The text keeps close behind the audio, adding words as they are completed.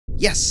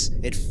Yes,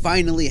 it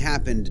finally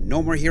happened.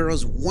 No More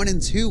Heroes 1 and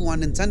 2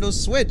 on Nintendo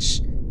Switch.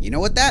 You know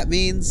what that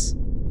means.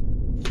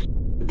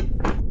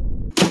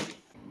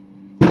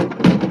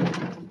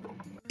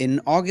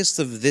 In August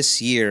of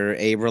this year,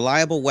 a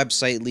reliable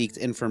website leaked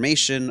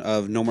information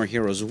of No More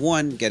Heroes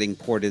 1 getting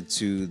ported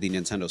to the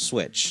Nintendo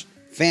Switch.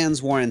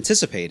 Fans were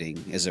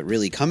anticipating, is it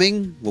really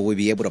coming? Will we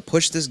be able to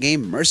push this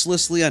game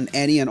mercilessly on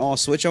any and all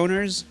Switch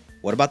owners?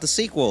 What about the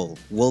sequel?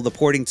 Will the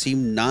porting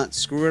team not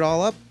screw it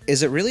all up?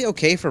 Is it really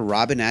okay for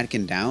Robin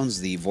Atkin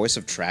Downs, the voice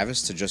of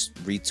Travis, to just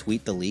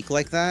retweet the leak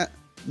like that?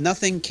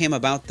 Nothing came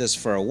about this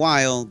for a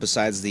while,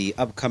 besides the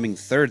upcoming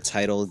third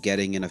title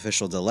getting an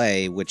official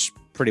delay, which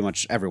pretty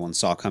much everyone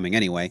saw coming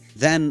anyway.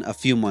 Then, a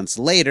few months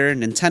later,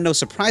 Nintendo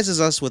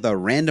surprises us with a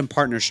random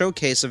partner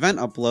showcase event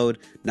upload,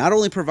 not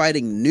only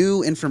providing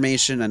new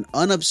information and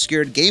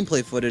unobscured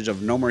gameplay footage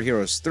of No More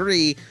Heroes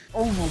 3,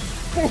 The hero in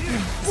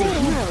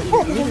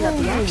the middle of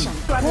the action.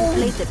 You haven't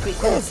played the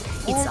prequels.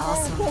 It's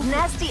awesome.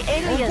 Nasty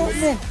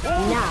aliens.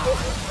 Now,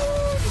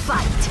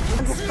 fight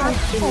and start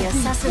in the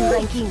assassin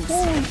rankings.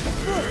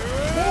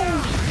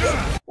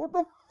 What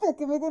the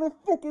fuck am I gonna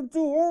fucking do?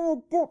 Oh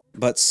my god.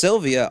 but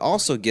Sylvia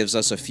also gives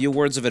us a few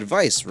words of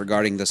advice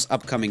regarding this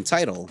upcoming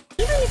title.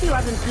 Even if you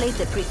haven't played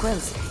the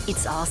prequels,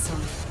 it's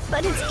awesome.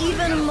 But it's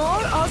even more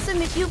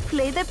awesome if you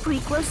play the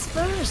prequels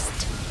first.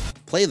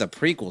 Play the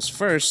prequels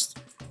first?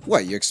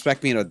 What, you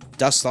expect me to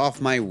dust off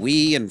my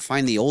Wii and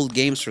find the old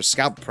games for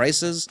scalp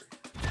prices?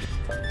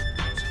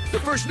 The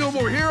first No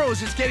More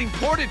Heroes is getting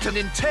ported to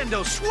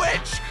Nintendo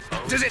Switch!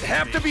 Does it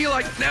have to be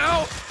like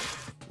now?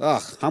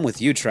 Ugh, I'm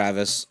with you,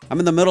 Travis. I'm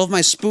in the middle of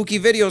my spooky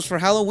videos for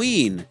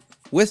Halloween.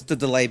 With the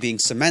delay being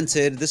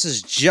cemented, this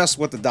is just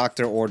what the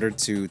doctor ordered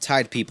to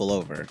tide people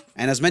over.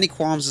 And as many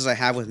qualms as I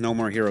have with No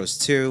More Heroes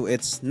 2,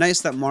 it's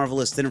nice that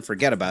Marvelous didn't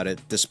forget about it,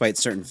 despite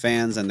certain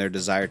fans and their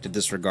desire to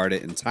disregard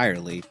it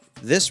entirely.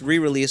 This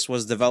re-release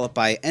was developed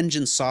by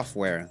Engine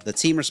Software, the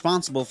team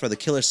responsible for the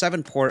Killer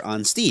 7 port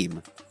on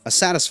Steam. A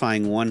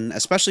satisfying one,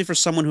 especially for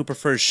someone who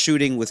prefers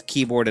shooting with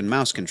keyboard and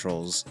mouse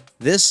controls.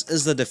 This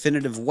is the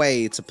definitive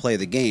way to play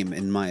the game,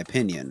 in my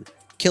opinion.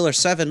 Killer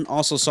 7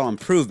 also saw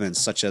improvements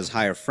such as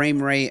higher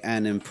frame rate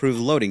and improved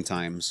loading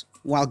times.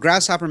 While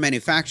Grasshopper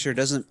Manufacture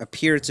doesn't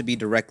appear to be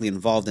directly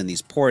involved in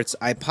these ports,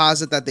 I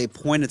posit that they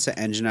pointed to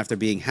Engine after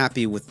being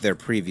happy with their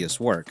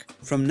previous work.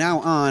 From now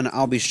on,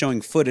 I'll be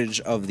showing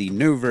footage of the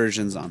new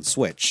versions on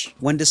Switch.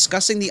 When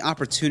discussing the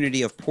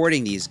opportunity of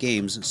porting these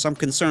games, some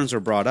concerns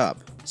were brought up,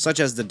 such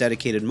as the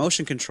dedicated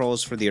motion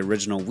controls for the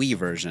original Wii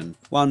version.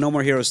 While No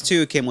More Heroes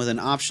 2 came with an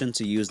option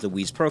to use the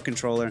Wii's Pro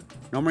Controller,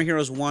 No More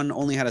Heroes 1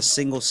 only had a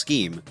single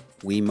scheme,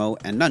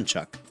 Wiimote and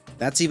Nunchuck.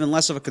 That's even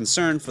less of a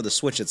concern for the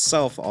Switch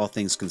itself, all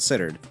things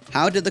considered.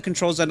 How did the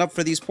controls end up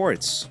for these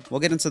ports?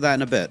 We'll get into that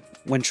in a bit.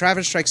 When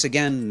Travis Strikes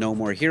Again, No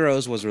More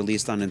Heroes was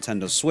released on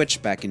Nintendo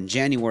Switch back in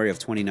January of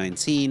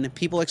 2019,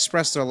 people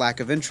expressed their lack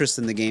of interest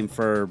in the game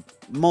for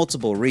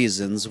multiple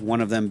reasons,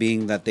 one of them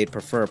being that they'd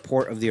prefer a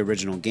port of the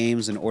original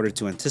games in order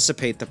to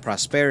anticipate the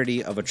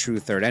prosperity of a true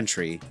third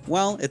entry.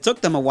 Well, it took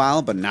them a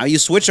while, but now you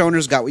Switch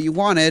owners got what you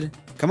wanted.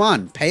 Come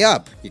on, pay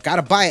up. You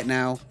gotta buy it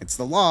now. It's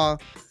the law.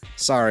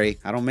 Sorry,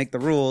 I don't make the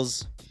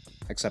rules.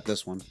 Except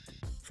this one.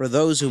 For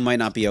those who might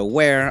not be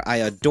aware, I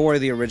adore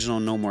the original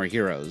No More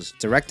Heroes.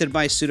 Directed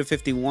by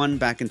Suda51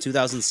 back in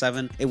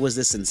 2007, it was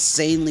this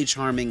insanely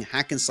charming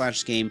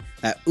hack-and-slash game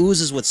that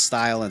oozes with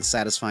style and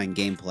satisfying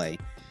gameplay.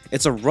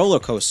 It's a roller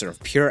coaster of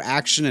pure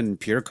action and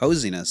pure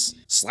coziness,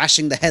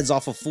 slashing the heads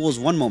off of fools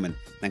one moment,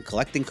 then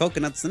collecting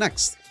coconuts the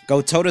next.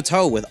 Go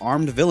toe-to-toe with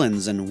armed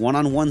villains and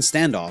one-on-one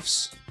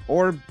standoffs.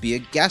 Or be a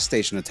gas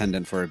station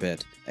attendant for a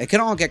bit. It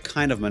can all get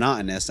kind of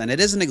monotonous, and it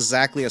isn't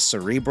exactly as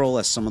cerebral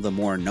as some of the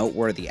more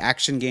noteworthy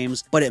action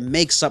games, but it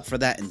makes up for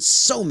that in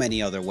so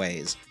many other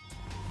ways.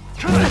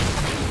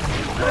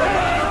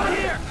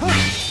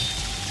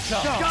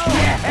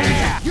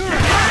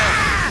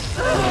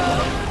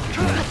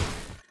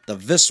 The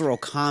visceral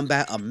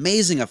combat,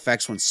 amazing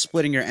effects when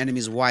splitting your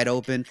enemies wide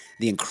open,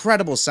 the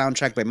incredible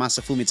soundtrack by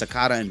Masafumi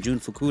Takada and Jun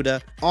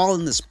Fukuda, all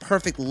in this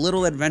perfect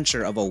little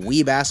adventure of a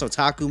weeb-ass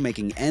otaku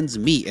making ends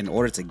meet in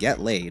order to get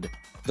laid.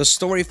 The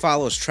story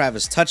follows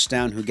Travis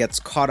Touchdown, who gets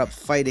caught up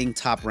fighting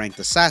top-ranked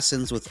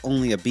assassins with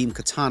only a beam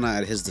katana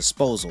at his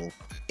disposal.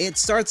 It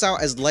starts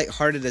out as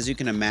lighthearted as you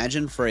can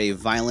imagine for a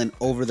violent,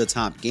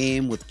 over-the-top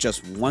game with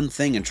just one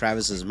thing in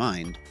Travis's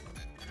mind.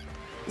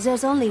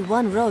 There's only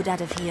one road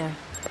out of here.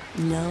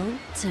 No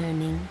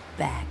turning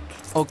back.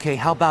 Okay,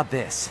 how about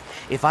this?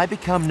 If I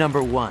become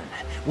number 1,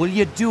 will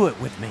you do it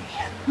with me?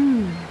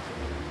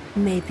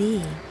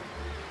 Maybe.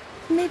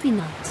 Maybe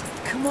not.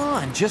 Come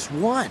on, just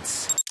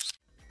once.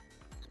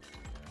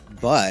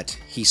 But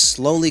he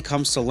slowly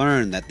comes to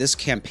learn that this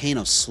campaign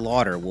of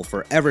slaughter will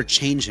forever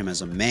change him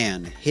as a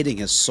man, hitting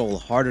his soul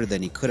harder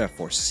than he could have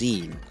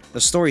foreseen. The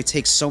story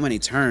takes so many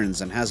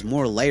turns and has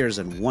more layers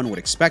than one would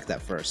expect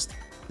at first.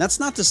 That's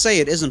not to say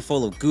it isn't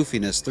full of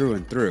goofiness through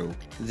and through.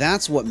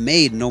 That's what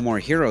made No More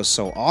Heroes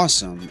so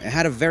awesome. It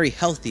had a very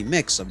healthy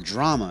mix of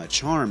drama,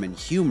 charm, and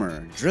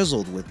humor,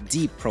 drizzled with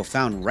deep,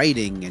 profound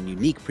writing and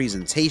unique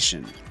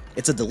presentation.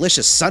 It's a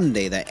delicious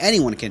sundae that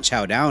anyone can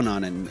chow down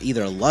on and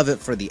either love it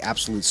for the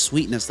absolute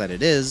sweetness that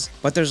it is,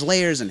 but there's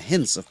layers and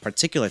hints of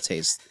particular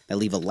taste that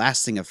leave a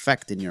lasting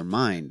effect in your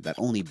mind that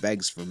only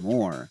begs for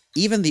more.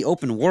 Even the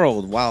open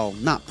world, while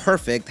not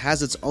perfect,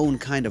 has its own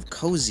kind of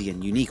cozy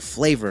and unique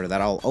flavor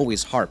that I'll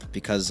always harp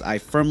because I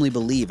firmly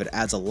believe it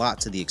adds a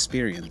lot to the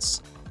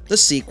experience. The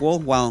sequel,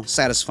 while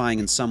satisfying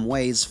in some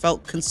ways,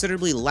 felt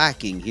considerably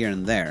lacking here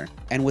and there,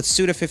 and with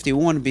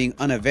Suda51 being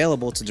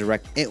unavailable to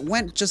direct, it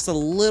went just a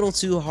little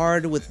too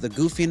hard with the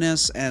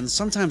goofiness, and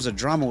sometimes the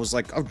drama was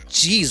like, oh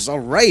geez,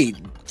 alright,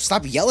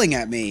 stop yelling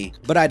at me.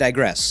 But I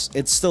digress,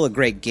 it's still a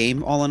great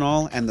game all in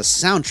all, and the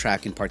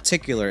soundtrack in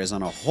particular is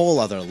on a whole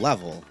other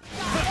level.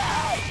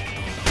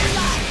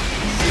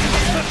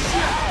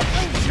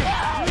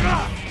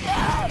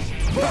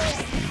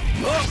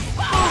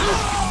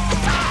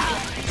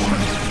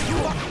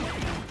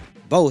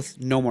 Both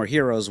No More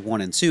Heroes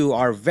 1 and 2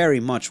 are very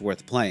much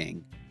worth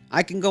playing.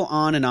 I can go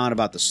on and on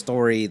about the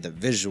story, the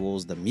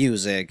visuals, the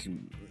music,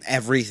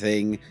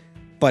 everything,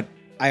 but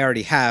I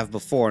already have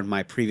before in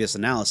my previous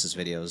analysis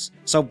videos,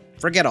 so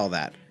forget all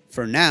that.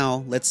 For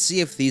now, let's see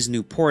if these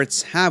new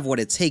ports have what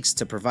it takes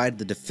to provide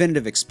the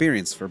definitive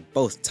experience for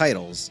both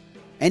titles.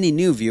 Any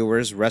new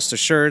viewers, rest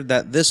assured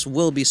that this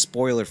will be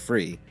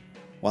spoiler-free.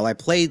 While I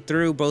played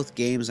through both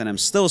games and I'm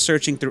still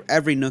searching through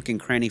every nook and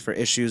cranny for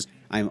issues,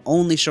 I am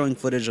only showing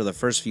footage of the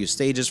first few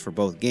stages for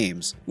both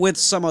games, with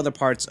some other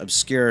parts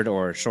obscured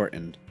or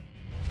shortened.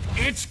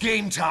 It's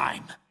game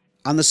time!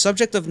 On the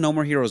subject of No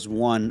More Heroes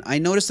 1, I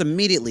noticed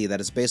immediately that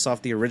it's based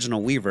off the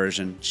original Wii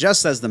version,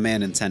 just as the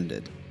man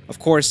intended. Of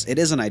course, it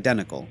isn't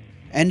identical.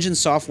 Engine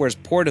Software's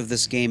port of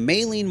this game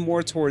may lean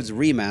more towards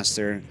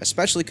remaster,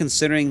 especially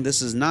considering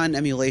this is not an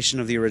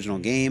emulation of the original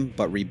game,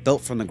 but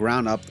rebuilt from the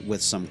ground up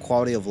with some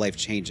quality of life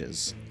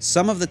changes.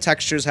 Some of the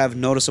textures have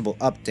noticeable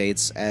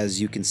updates, as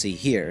you can see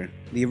here.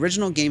 The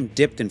original game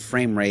dipped in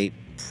frame rate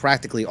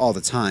practically all the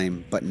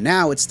time, but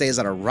now it stays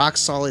at a rock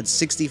solid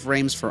 60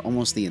 frames for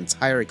almost the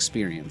entire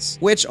experience,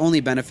 which only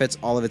benefits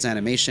all of its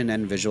animation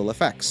and visual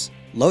effects.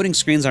 Loading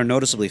screens are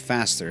noticeably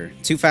faster,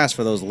 too fast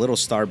for those little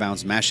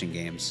star-bounce mashing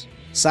games.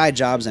 Side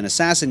jobs and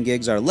assassin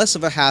gigs are less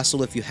of a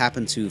hassle if you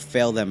happen to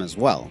fail them as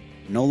well.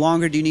 No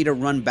longer do you need to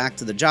run back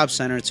to the job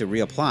center to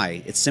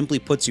reapply, it simply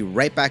puts you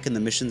right back in the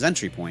mission's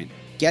entry point.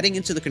 Getting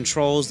into the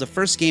controls, the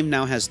first game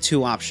now has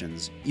two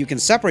options. You can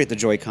separate the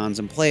Joy-Cons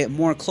and play it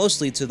more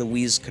closely to the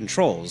Wii's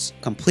controls,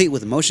 complete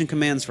with motion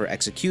commands for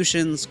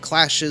executions,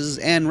 clashes,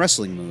 and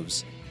wrestling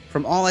moves.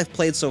 From all I've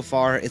played so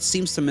far, it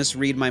seems to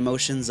misread my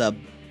motions a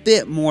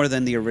bit more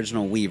than the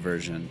original Wii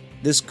version.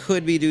 This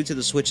could be due to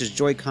the Switch's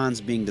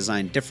Joy-Cons being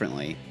designed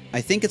differently.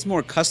 I think it's more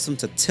accustomed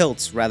to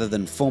tilts rather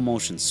than full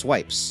motion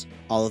swipes,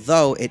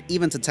 although it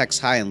even detects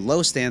high and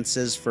low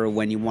stances for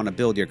when you want to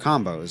build your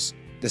combos.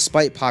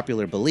 Despite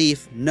popular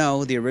belief,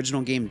 no, the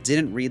original game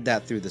didn't read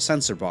that through the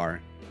sensor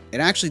bar. It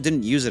actually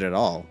didn't use it at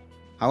all.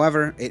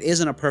 However, it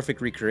isn't a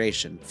perfect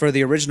recreation. For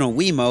the original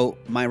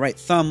Wiimote, my right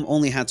thumb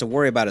only had to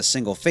worry about a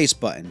single face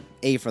button,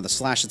 A for the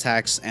slash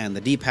attacks and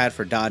the D-pad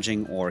for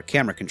dodging or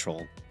camera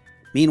control.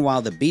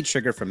 Meanwhile, the B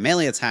trigger for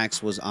melee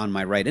attacks was on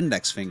my right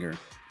index finger.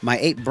 My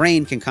 8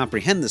 brain can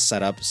comprehend this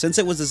setup since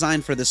it was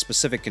designed for this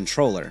specific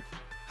controller.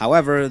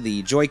 However,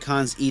 the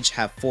Joy-Cons each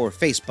have 4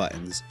 face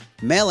buttons.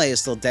 Melee is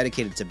still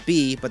dedicated to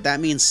B, but that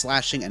means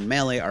slashing and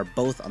melee are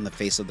both on the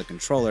face of the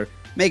controller,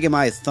 making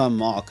my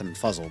thumb all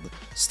confuzzled.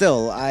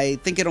 Still, I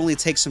think it only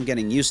takes some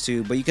getting used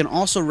to, but you can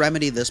also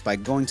remedy this by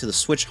going to the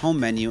Switch home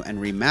menu and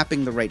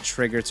remapping the right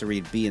trigger to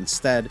read B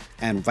instead,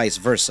 and vice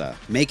versa,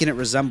 making it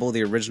resemble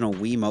the original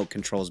Wiimote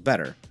controls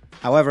better.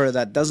 However,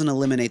 that doesn't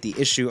eliminate the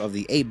issue of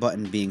the A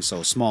button being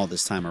so small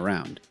this time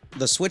around.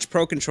 The Switch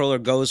Pro controller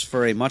goes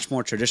for a much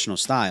more traditional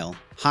style.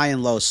 High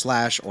and low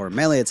slash or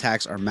melee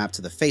attacks are mapped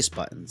to the face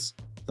buttons.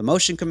 The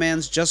motion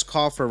commands just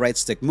call for right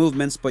stick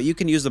movements, but you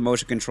can use the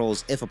motion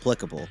controls if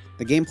applicable.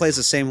 The game plays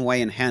the same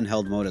way in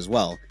handheld mode as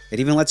well. It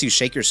even lets you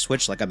shake your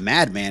Switch like a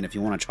madman if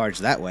you want to charge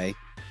that way,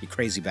 you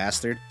crazy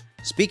bastard.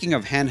 Speaking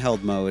of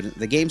handheld mode,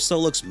 the game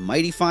still looks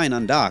mighty fine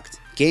undocked.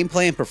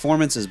 Gameplay and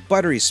performance is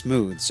buttery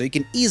smooth, so you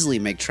can easily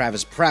make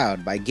Travis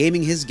proud by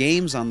gaming his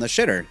games on the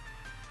shitter.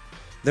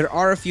 There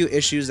are a few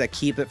issues that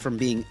keep it from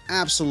being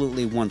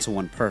absolutely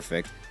one-to-one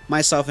perfect.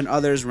 Myself and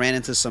others ran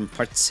into some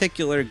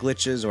particular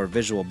glitches or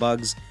visual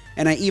bugs,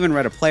 and I even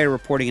read a player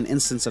reporting an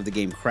instance of the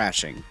game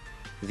crashing.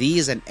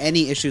 These and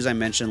any issues I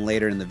mention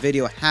later in the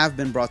video have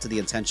been brought to the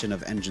attention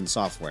of Engine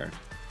Software.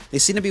 They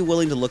seem to be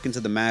willing to look into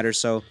the matter,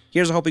 so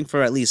here's hoping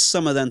for at least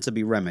some of them to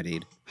be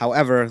remedied.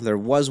 However, there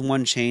was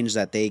one change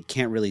that they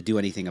can't really do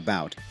anything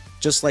about.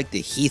 Just like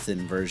the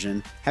Heathen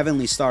version,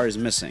 Heavenly Star is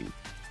missing.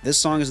 This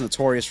song is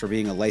notorious for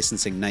being a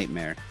licensing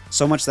nightmare,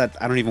 so much that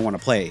I don't even want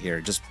to play it here,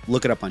 just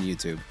look it up on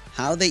YouTube.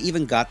 How they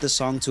even got this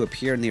song to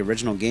appear in the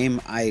original game,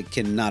 I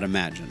cannot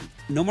imagine.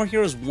 No More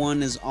Heroes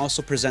 1 is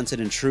also presented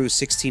in true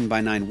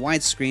 16:9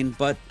 widescreen,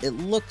 but it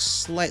looks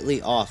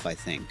slightly off, I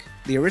think.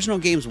 The original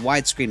game's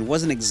widescreen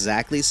wasn't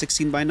exactly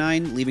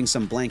 16:9, leaving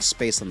some blank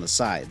space on the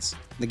sides.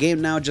 The game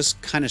now just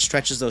kinda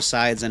stretches those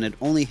sides, and it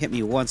only hit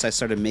me once I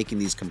started making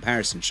these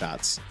comparison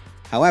shots.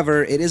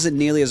 However, it isn't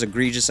nearly as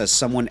egregious as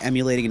someone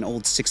emulating an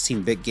old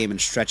 16-bit game and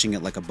stretching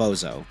it like a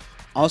bozo.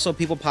 Also,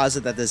 people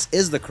posit that this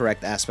is the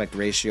correct aspect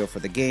ratio for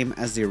the game,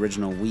 as the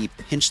original Wii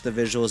pinched the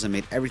visuals and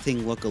made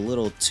everything look a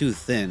little too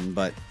thin,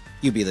 but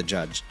you be the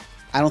judge.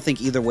 I don't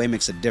think either way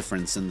makes a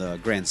difference in the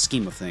grand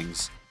scheme of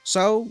things.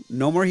 So,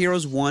 No More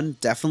Heroes 1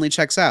 definitely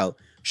checks out.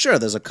 Sure,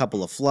 there's a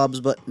couple of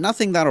flubs, but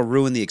nothing that'll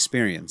ruin the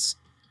experience.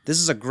 This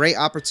is a great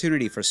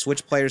opportunity for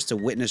Switch players to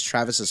witness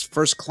Travis's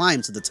first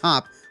climb to the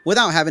top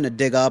without having to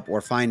dig up or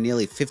find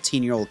nearly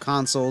 15-year-old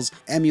consoles,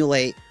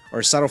 emulate,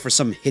 or settle for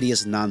some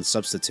hideous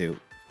non-substitute.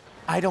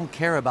 I don't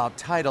care about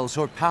titles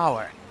or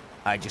power.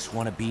 I just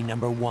want to be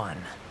number 1.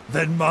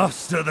 Then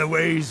master the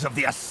ways of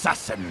the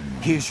assassin.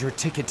 Here's your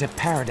ticket to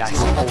paradise,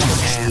 old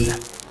man.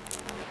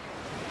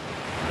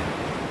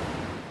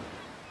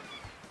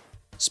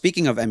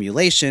 Speaking of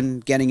emulation,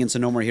 getting into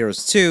No More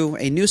Heroes 2,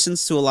 a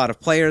nuisance to a lot of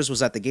players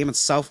was that the game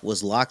itself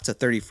was locked to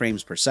 30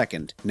 frames per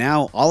second.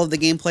 Now, all of the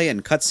gameplay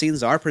and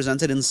cutscenes are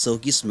presented in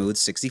silky smooth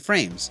 60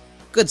 frames.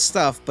 Good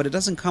stuff, but it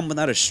doesn't come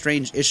without a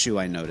strange issue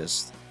I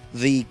noticed.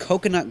 The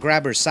coconut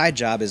grabber side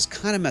job is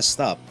kinda messed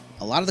up.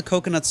 A lot of the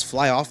coconuts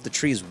fly off the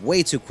trees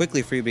way too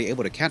quickly for you to be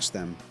able to catch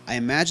them. I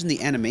imagine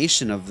the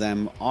animation of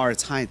them are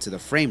tied to the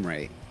frame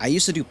rate. I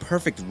used to do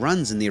perfect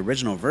runs in the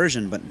original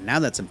version, but now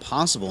that's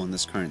impossible in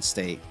this current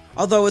state.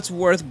 Although it's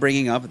worth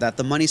bringing up that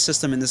the money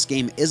system in this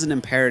game isn't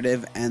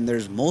imperative, and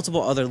there's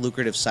multiple other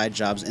lucrative side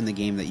jobs in the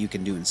game that you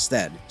can do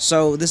instead.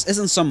 So this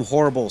isn't some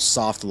horrible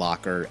soft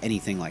lock or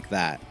anything like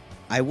that.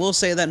 I will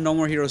say that No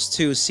More Heroes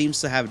 2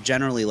 seems to have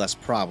generally less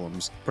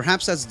problems.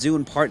 Perhaps that's due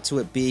in part to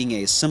it being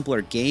a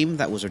simpler game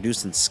that was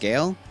reduced in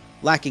scale,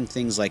 lacking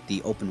things like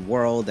the open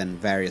world and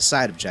various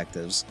side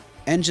objectives.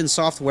 Engine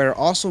software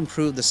also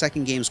improved the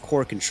second game's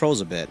core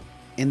controls a bit.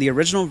 In the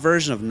original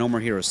version of No More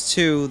Heroes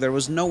 2, there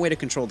was no way to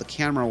control the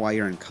camera while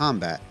you're in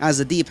combat, as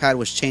the D-pad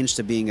was changed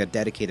to being a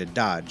dedicated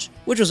dodge,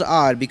 which was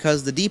odd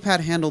because the D-pad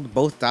handled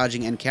both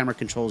dodging and camera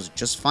controls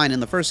just fine in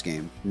the first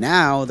game.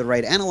 Now, the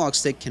right analog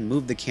stick can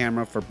move the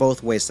camera for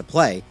both ways to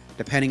play,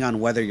 depending on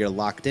whether you're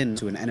locked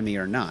into an enemy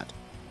or not.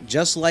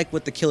 Just like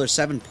with the Killer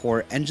 7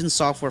 port, Engine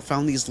software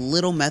found these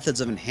little methods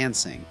of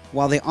enhancing.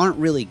 While they aren't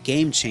really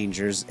game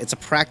changers, it's a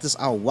practice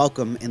I'll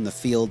welcome in the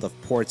field of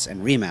ports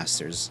and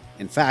remasters.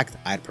 In fact,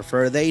 I'd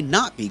prefer they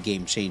not be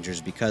game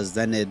changers because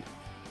then it'd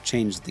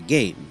change the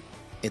game.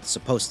 It's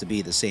supposed to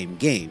be the same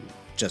game,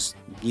 just,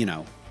 you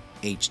know,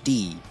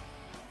 HD.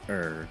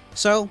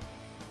 So,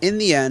 in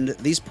the end,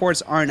 these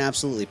ports aren't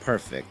absolutely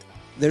perfect.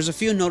 There's a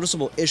few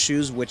noticeable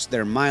issues which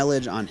their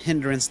mileage on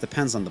hindrance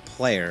depends on the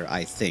player,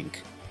 I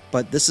think.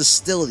 But this is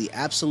still the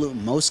absolute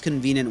most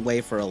convenient way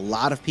for a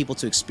lot of people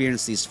to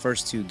experience these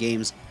first two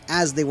games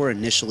as they were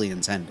initially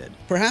intended.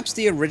 Perhaps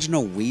the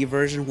original Wii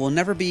version will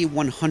never be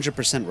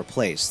 100%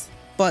 replaced,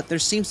 but there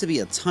seems to be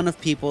a ton of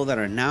people that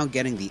are now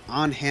getting the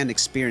on-hand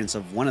experience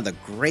of one of the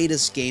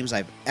greatest games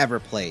I've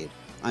ever played.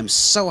 I'm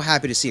so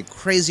happy to see a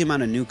crazy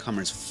amount of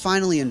newcomers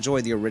finally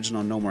enjoy the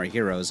original No More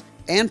Heroes,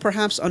 and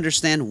perhaps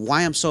understand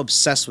why I'm so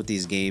obsessed with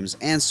these games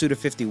and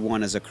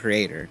Suda51 as a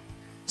creator.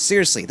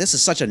 Seriously, this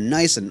is such a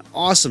nice and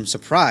awesome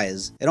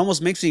surprise. It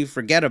almost makes me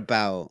forget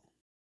about...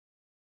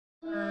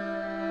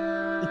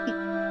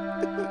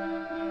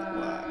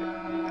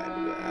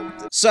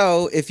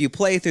 So, if you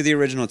play through the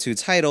original two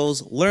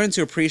titles, learn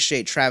to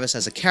appreciate Travis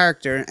as a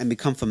character, and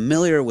become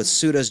familiar with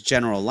Suda's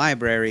general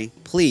library,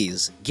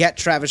 please get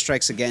Travis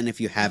Strikes Again if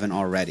you haven't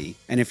already.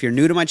 And if you're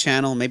new to my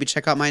channel, maybe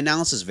check out my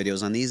analysis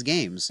videos on these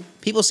games.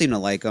 People seem to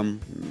like them.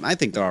 I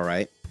think they're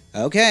alright.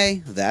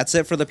 Okay, that's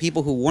it for the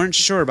people who weren't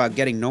sure about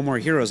getting No More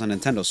Heroes on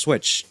Nintendo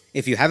Switch.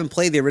 If you haven't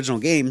played the original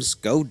games,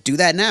 go do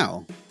that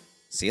now.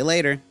 See you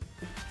later.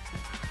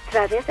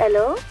 Travis,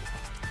 hello?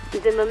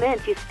 The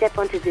moment you step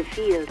onto the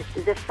field,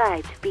 the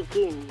fight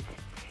begins.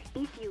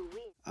 If you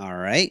win...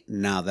 Alright,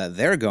 now that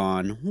they're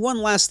gone,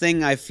 one last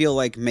thing I feel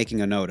like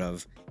making a note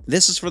of.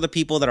 This is for the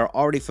people that are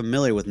already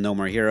familiar with No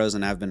More Heroes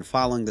and have been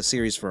following the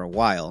series for a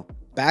while.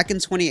 Back in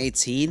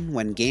 2018,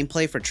 when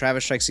gameplay for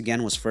Travis Strikes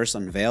Again was first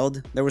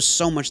unveiled, there was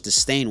so much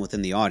disdain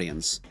within the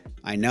audience.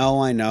 I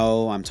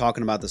know, I'm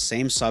talking about the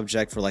same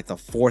subject for like the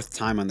 4th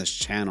time on this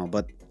channel,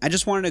 but I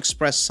just wanted to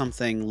express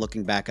something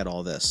looking back at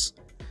all this.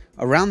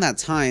 Around that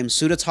time,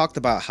 Suda talked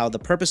about how the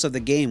purpose of the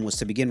game was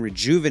to begin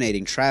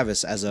rejuvenating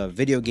Travis as a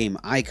video game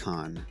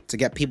icon, to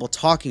get people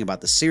talking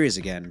about the series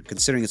again,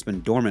 considering it's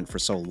been dormant for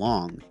so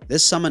long.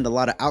 This summoned a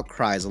lot of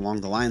outcries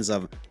along the lines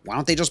of, why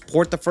don't they just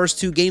port the first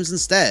 2 games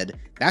instead?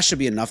 That should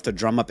be enough to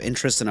drum up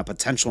interest in a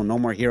potential No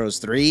More Heroes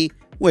 3,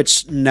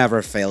 which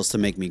never fails to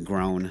make me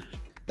groan.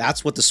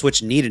 That's what the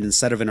Switch needed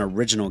instead of an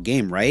original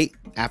game, right?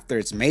 After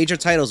its major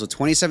titles of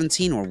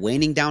 2017 were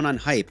waning down on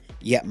hype,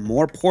 yet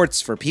more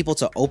ports for people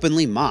to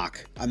openly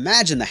mock.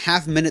 Imagine the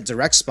half-minute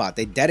direct spot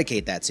they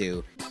dedicate that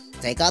to.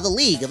 Take on the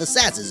League of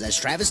Assassins as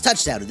Travis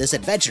touched out of this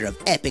adventure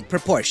of epic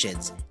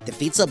proportions.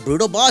 Defeat some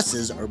brutal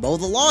bosses or mow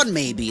the lawn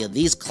maybe in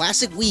these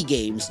classic Wii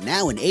games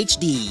now in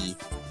HD.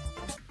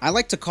 I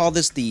like to call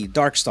this the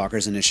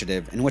Darkstalkers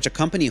initiative, in which a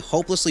company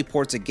hopelessly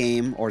ports a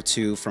game or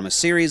two from a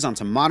series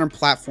onto modern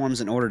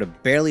platforms in order to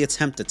barely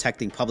attempt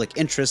detecting public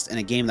interest in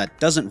a game that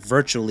doesn't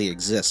virtually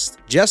exist,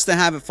 just to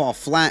have it fall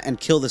flat and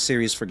kill the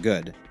series for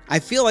good. I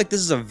feel like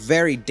this is a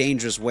very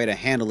dangerous way to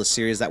handle a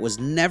series that was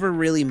never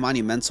really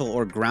monumental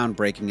or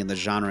groundbreaking in the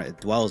genre it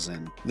dwells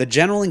in. The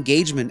general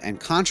engagement and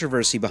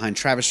controversy behind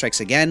Travis Strikes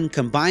Again,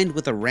 combined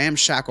with a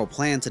ramshackle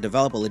plan to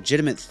develop a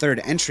legitimate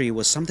third entry,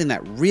 was something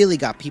that really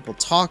got people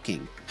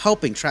talking,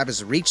 helping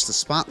Travis reach the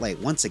spotlight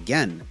once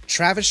again.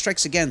 Travis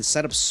Strikes Again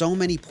set up so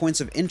many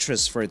points of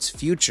interest for its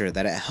future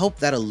that it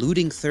helped that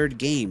eluding third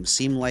game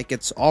seem like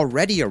it's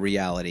already a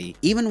reality,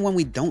 even when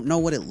we don't know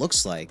what it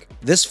looks like.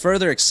 This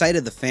further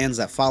excited the fans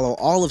that follow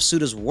all of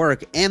Suda's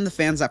work and the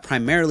fans that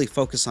primarily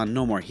focus on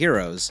No More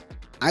Heroes.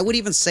 I would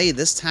even say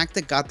this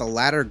tactic got the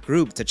latter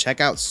group to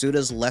check out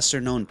Suda's lesser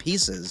known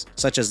pieces,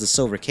 such as the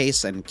Silver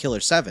Case and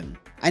Killer 7.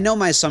 I know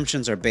my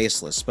assumptions are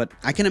baseless, but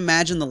I can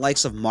imagine the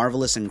likes of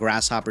Marvelous and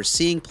Grasshopper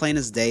seeing plain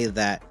as day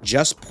that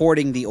just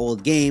porting the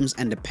old games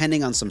and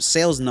depending on some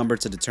sales number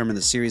to determine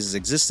the series'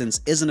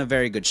 existence isn't a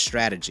very good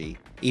strategy,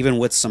 even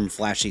with some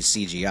flashy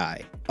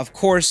CGI. Of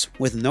course,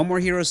 with No More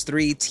Heroes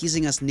 3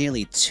 teasing us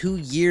nearly 2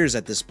 years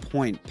at this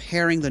point,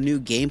 pairing the new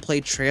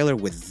gameplay trailer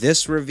with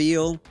this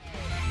reveal...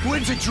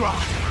 When's it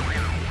drop?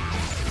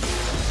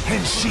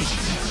 And she...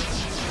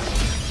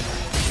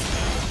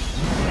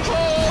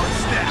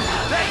 Oh,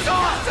 snap! That's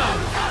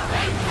awesome!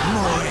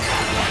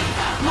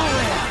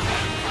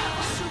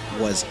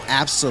 was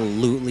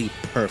absolutely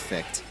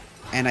perfect,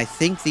 and I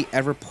think the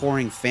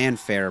ever-pouring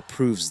fanfare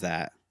proves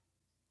that.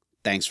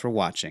 Thanks for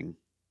watching.